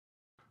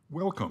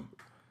Welcome.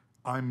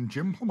 I'm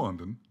Jim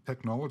Plamondon,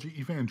 Technology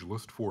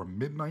Evangelist for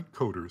Midnight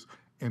Coders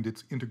and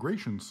its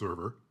integration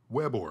server,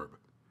 WebORB.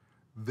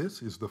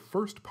 This is the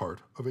first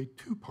part of a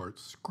two-part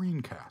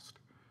screencast.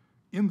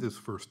 In this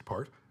first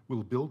part,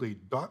 we'll build a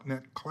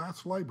 .NET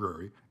class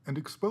library and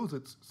expose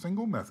its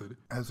single method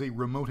as a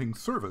remoting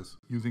service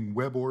using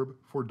WebORB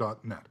for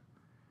 .NET.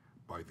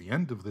 By the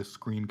end of this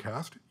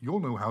screencast, you'll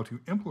know how to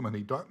implement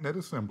a .NET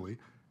assembly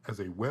as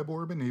a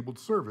WebORB-enabled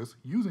service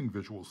using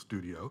Visual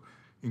Studio,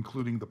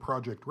 including the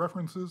project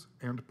references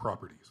and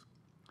properties.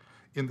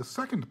 In the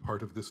second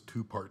part of this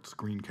two-part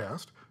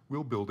screencast,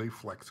 we'll build a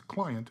Flex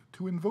client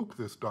to invoke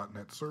this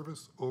 .NET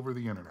service over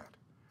the internet.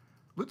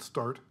 Let's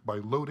start by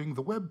loading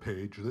the web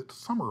page that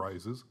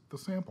summarizes the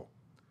sample.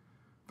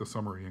 The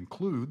summary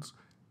includes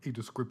a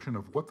description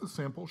of what the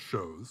sample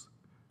shows,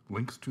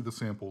 links to the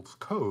sample's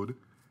code,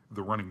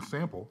 the running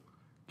sample,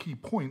 key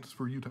points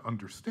for you to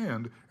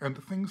understand,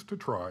 and things to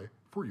try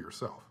for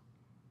yourself.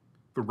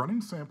 The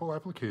running sample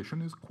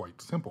application is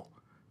quite simple.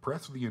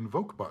 Press the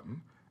Invoke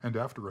button, and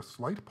after a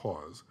slight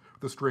pause,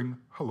 the string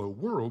Hello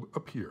World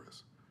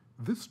appears.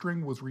 This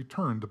string was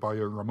returned by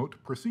a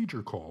remote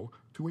procedure call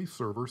to a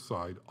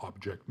server-side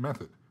object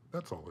method.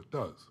 That's all it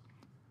does.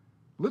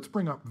 Let's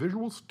bring up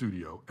Visual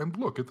Studio and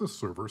look at the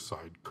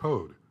server-side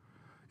code.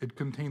 It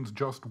contains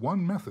just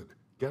one method,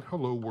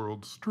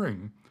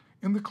 getHelloWorldString,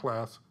 in the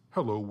class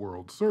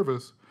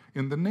HelloWorldService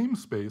in the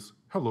namespace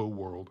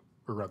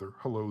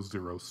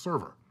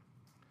Hello0Server.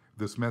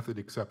 This method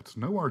accepts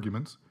no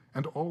arguments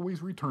and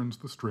always returns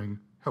the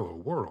string Hello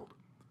World.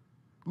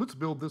 Let's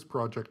build this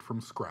project from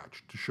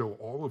scratch to show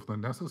all of the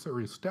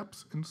necessary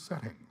steps and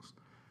settings.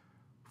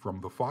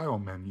 From the File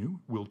menu,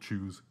 we'll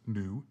choose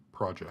New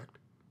Project.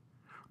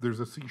 There's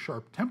a C#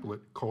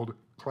 template called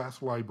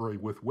Class Library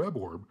with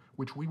WebORB,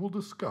 which we will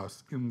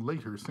discuss in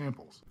later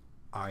samples.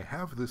 I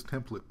have this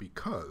template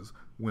because,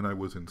 when I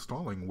was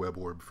installing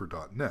WebORB for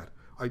 .NET,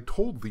 I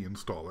told the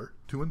installer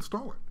to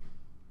install it.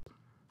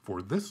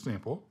 For this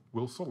sample,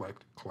 we'll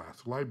select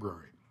Class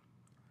Library.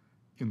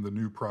 In the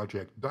New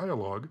Project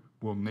dialog,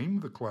 we'll name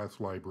the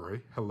class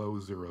library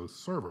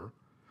Hello0Server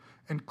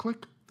and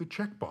click the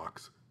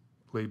checkbox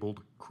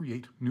labeled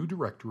Create New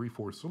Directory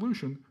for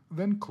Solution,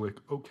 then click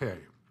OK.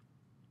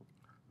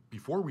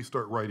 Before we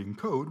start writing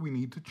code, we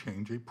need to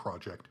change a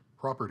project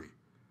property.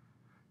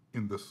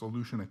 In the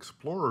Solution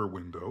Explorer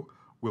window,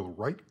 we'll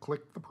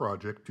right-click the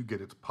project to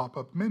get its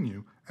pop-up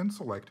menu and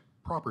select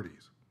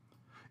Properties.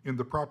 In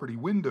the Property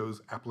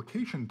Windows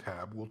Application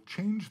tab, we'll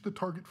change the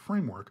target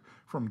framework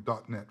from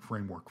 .NET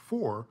Framework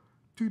 4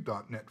 to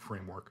 .NET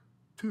Framework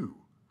 2.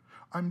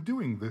 I'm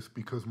doing this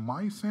because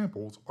my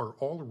samples are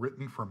all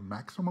written for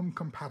maximum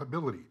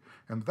compatibility,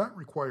 and that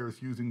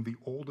requires using the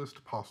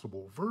oldest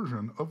possible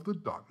version of the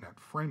 .NET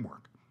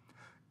framework.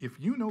 If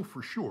you know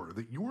for sure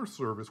that your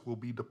service will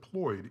be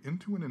deployed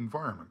into an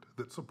environment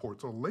that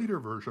supports a later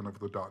version of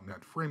the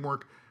 .NET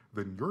framework,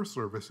 then your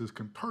services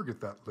can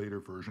target that later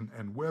version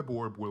and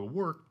WebORB will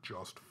work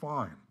just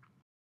fine.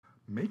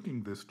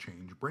 Making this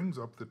change brings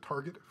up the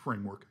Target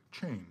Framework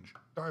Change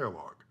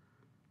dialog.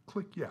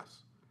 Click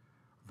Yes.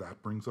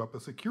 That brings up a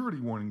security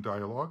warning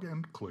dialog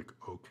and click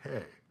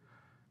OK.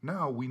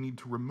 Now we need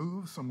to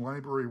remove some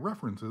library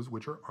references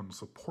which are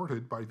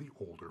unsupported by the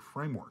older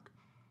framework.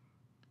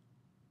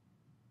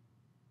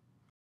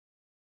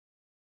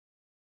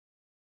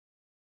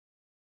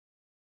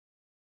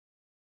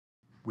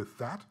 With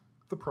that,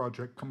 the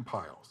project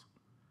compiles.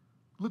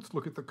 Let's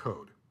look at the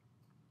code.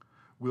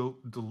 We'll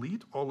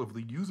delete all of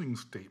the using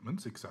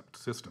statements except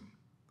system.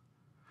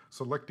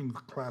 Selecting the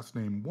class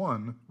name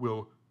 1,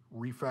 we'll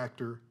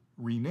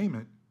rename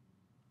it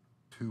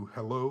to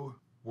Hello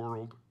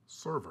World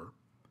Server,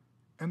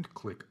 and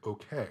click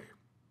OK.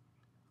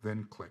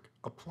 Then click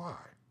Apply.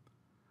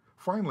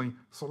 Finally,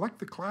 select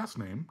the class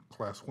name,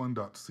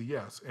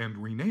 class1.cs, and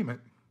rename it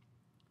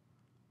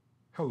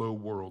Hello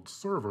World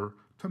Server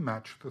to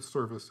match the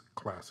service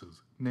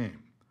class's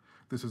name.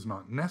 This is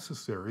not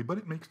necessary, but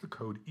it makes the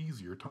code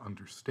easier to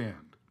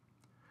understand.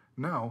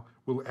 Now,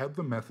 we'll add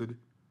the method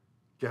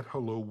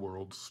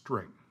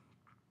getHelloWorldString.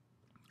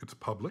 It's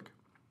public.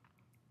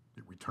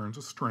 It returns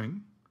a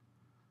string.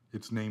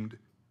 It's named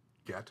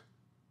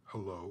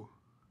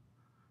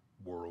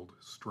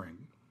getHelloWorldString.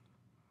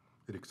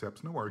 It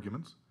accepts no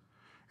arguments,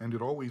 and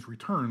it always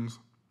returns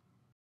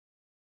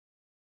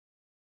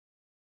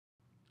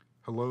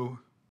Hello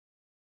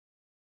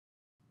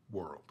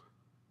World.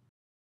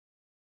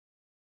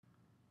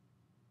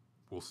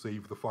 We'll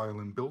save the file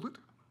and build it.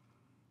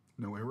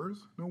 No errors,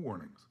 no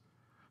warnings.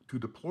 To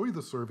deploy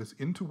the service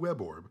into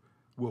WebORB,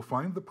 we'll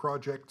find the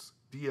project's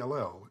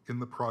DLL in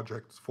the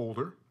projects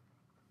folder,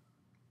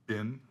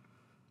 bin,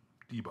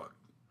 debug.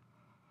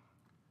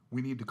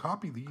 We need to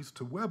copy these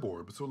to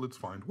WebORB, so let's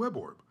find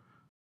WebORB.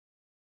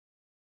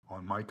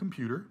 On my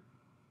computer,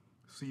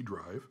 C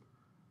drive,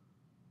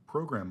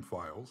 program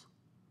files,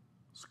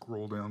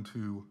 scroll down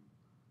to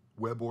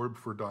WebORB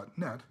for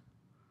 .NET.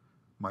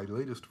 My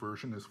latest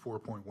version is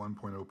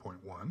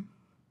 4.1.0.1.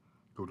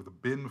 Go to the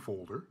bin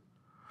folder.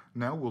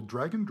 Now we'll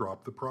drag and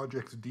drop the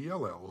project's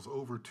DLLs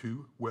over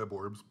to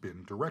WebORB's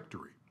bin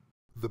directory.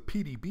 The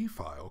PDB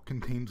file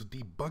contains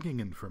debugging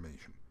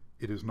information.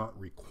 It is not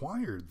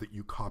required that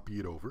you copy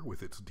it over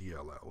with its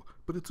DLL,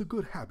 but it's a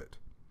good habit.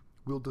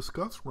 We'll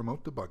discuss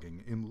remote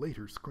debugging in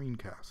later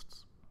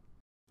screencasts.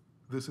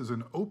 This is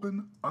an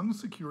open,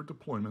 unsecured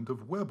deployment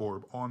of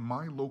WebORB on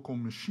my local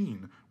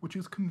machine, which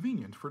is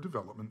convenient for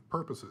development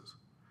purposes.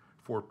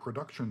 For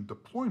production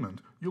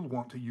deployment, you'll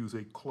want to use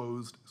a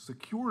closed,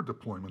 secure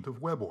deployment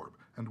of WebORB,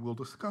 and we'll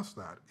discuss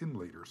that in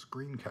later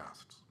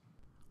screencasts.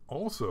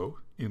 Also,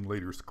 in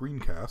later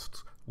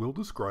screencasts, we'll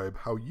describe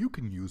how you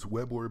can use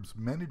WebORB's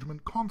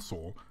management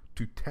console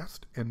to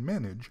test and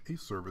manage a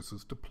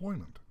service's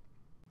deployment.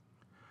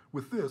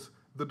 With this,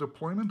 the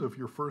deployment of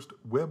your first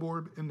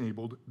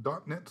WebORB-enabled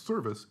 .NET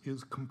service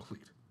is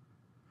complete.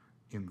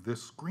 In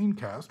this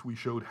screencast, we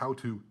showed how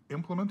to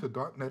implement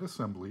a .NET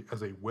assembly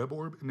as a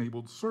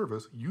WebORB-enabled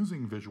service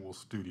using Visual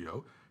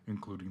Studio,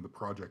 including the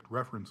project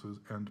references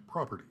and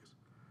properties.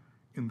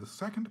 In the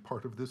second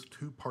part of this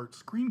two-part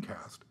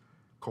screencast,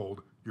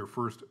 called Your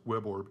First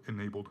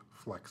WebORB-enabled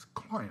Flex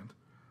Client,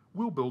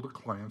 we'll build a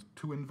client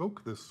to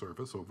invoke this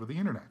service over the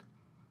internet.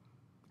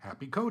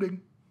 Happy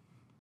coding!